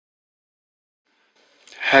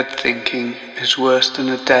Head thinking is worse than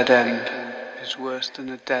a dead end.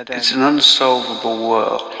 It's an unsolvable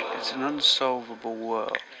world.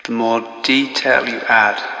 The more detail you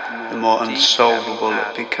add, the more unsolvable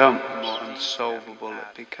it becomes.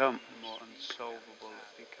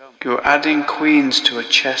 You're adding queens to a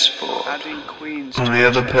chessboard on the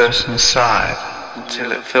other person's side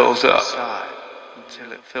until it fills up.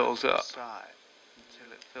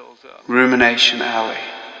 Rumination Alley,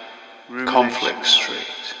 Conflict Street.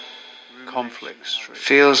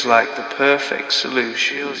 Feels like the perfect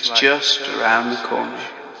solution is just around the corner.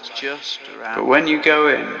 But when you go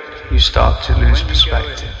in, you start to lose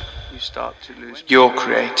perspective. You're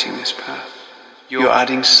creating this path. You're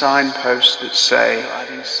adding signposts that say,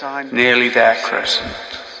 nearly there, Crescent.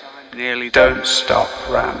 Don't stop,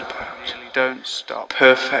 roundabout.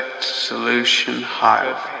 Perfect solution,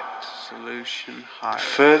 highway. The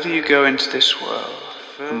further you go into this world,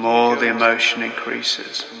 the more the emotion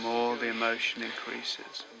increases.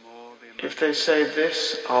 If they say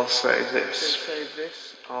this, I'll say this.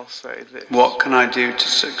 What can I do to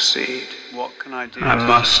succeed? I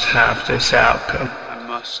must have this outcome.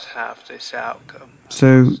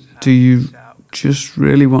 So, do you just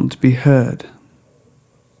really want to be heard?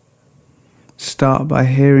 Start by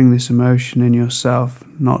hearing this emotion in yourself,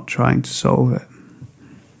 not trying to solve it.